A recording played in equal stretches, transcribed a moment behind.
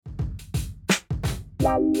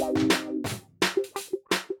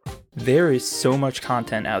There is so much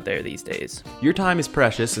content out there these days. Your time is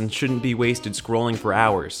precious and shouldn't be wasted scrolling for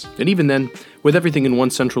hours. And even then, with everything in one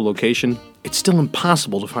central location, it's still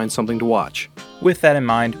impossible to find something to watch. With that in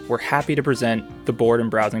mind, we're happy to present the Bored and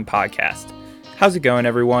Browsing Podcast. How's it going,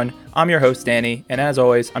 everyone? I'm your host, Danny, and as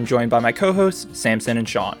always, I'm joined by my co-hosts, Samson and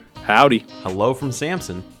Sean. Howdy. Hello from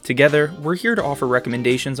Samson. Together, we're here to offer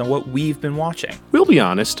recommendations on what we've been watching. We'll be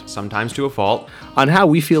honest Sometimes to a fault. on how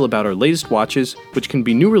we feel about our latest watches, which can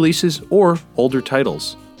be new releases or older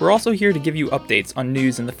titles. We're also here to give you updates on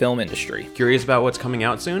news in the film industry. Curious about what's coming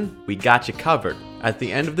out soon? We got you covered. At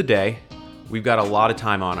the end of the day, we've got a lot of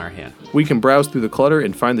time on our hand. We can browse through the clutter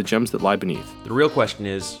and find the gems that lie beneath. The real question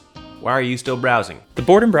is, why are you still browsing? The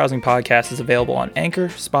Bored and Browsing Podcast is available on Anchor,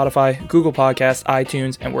 Spotify, Google Podcasts,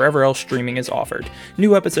 iTunes, and wherever else streaming is offered.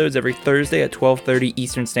 New episodes every Thursday at 12:30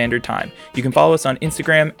 Eastern Standard Time. You can follow us on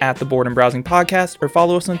Instagram at The Bored and Browsing Podcast or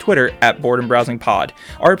follow us on Twitter at Bored and Browsing Pod.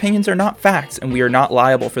 Our opinions are not facts, and we are not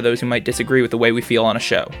liable for those who might disagree with the way we feel on a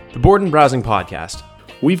show. The Bored and Browsing Podcast.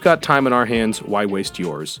 We've got time on our hands, why waste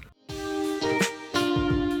yours?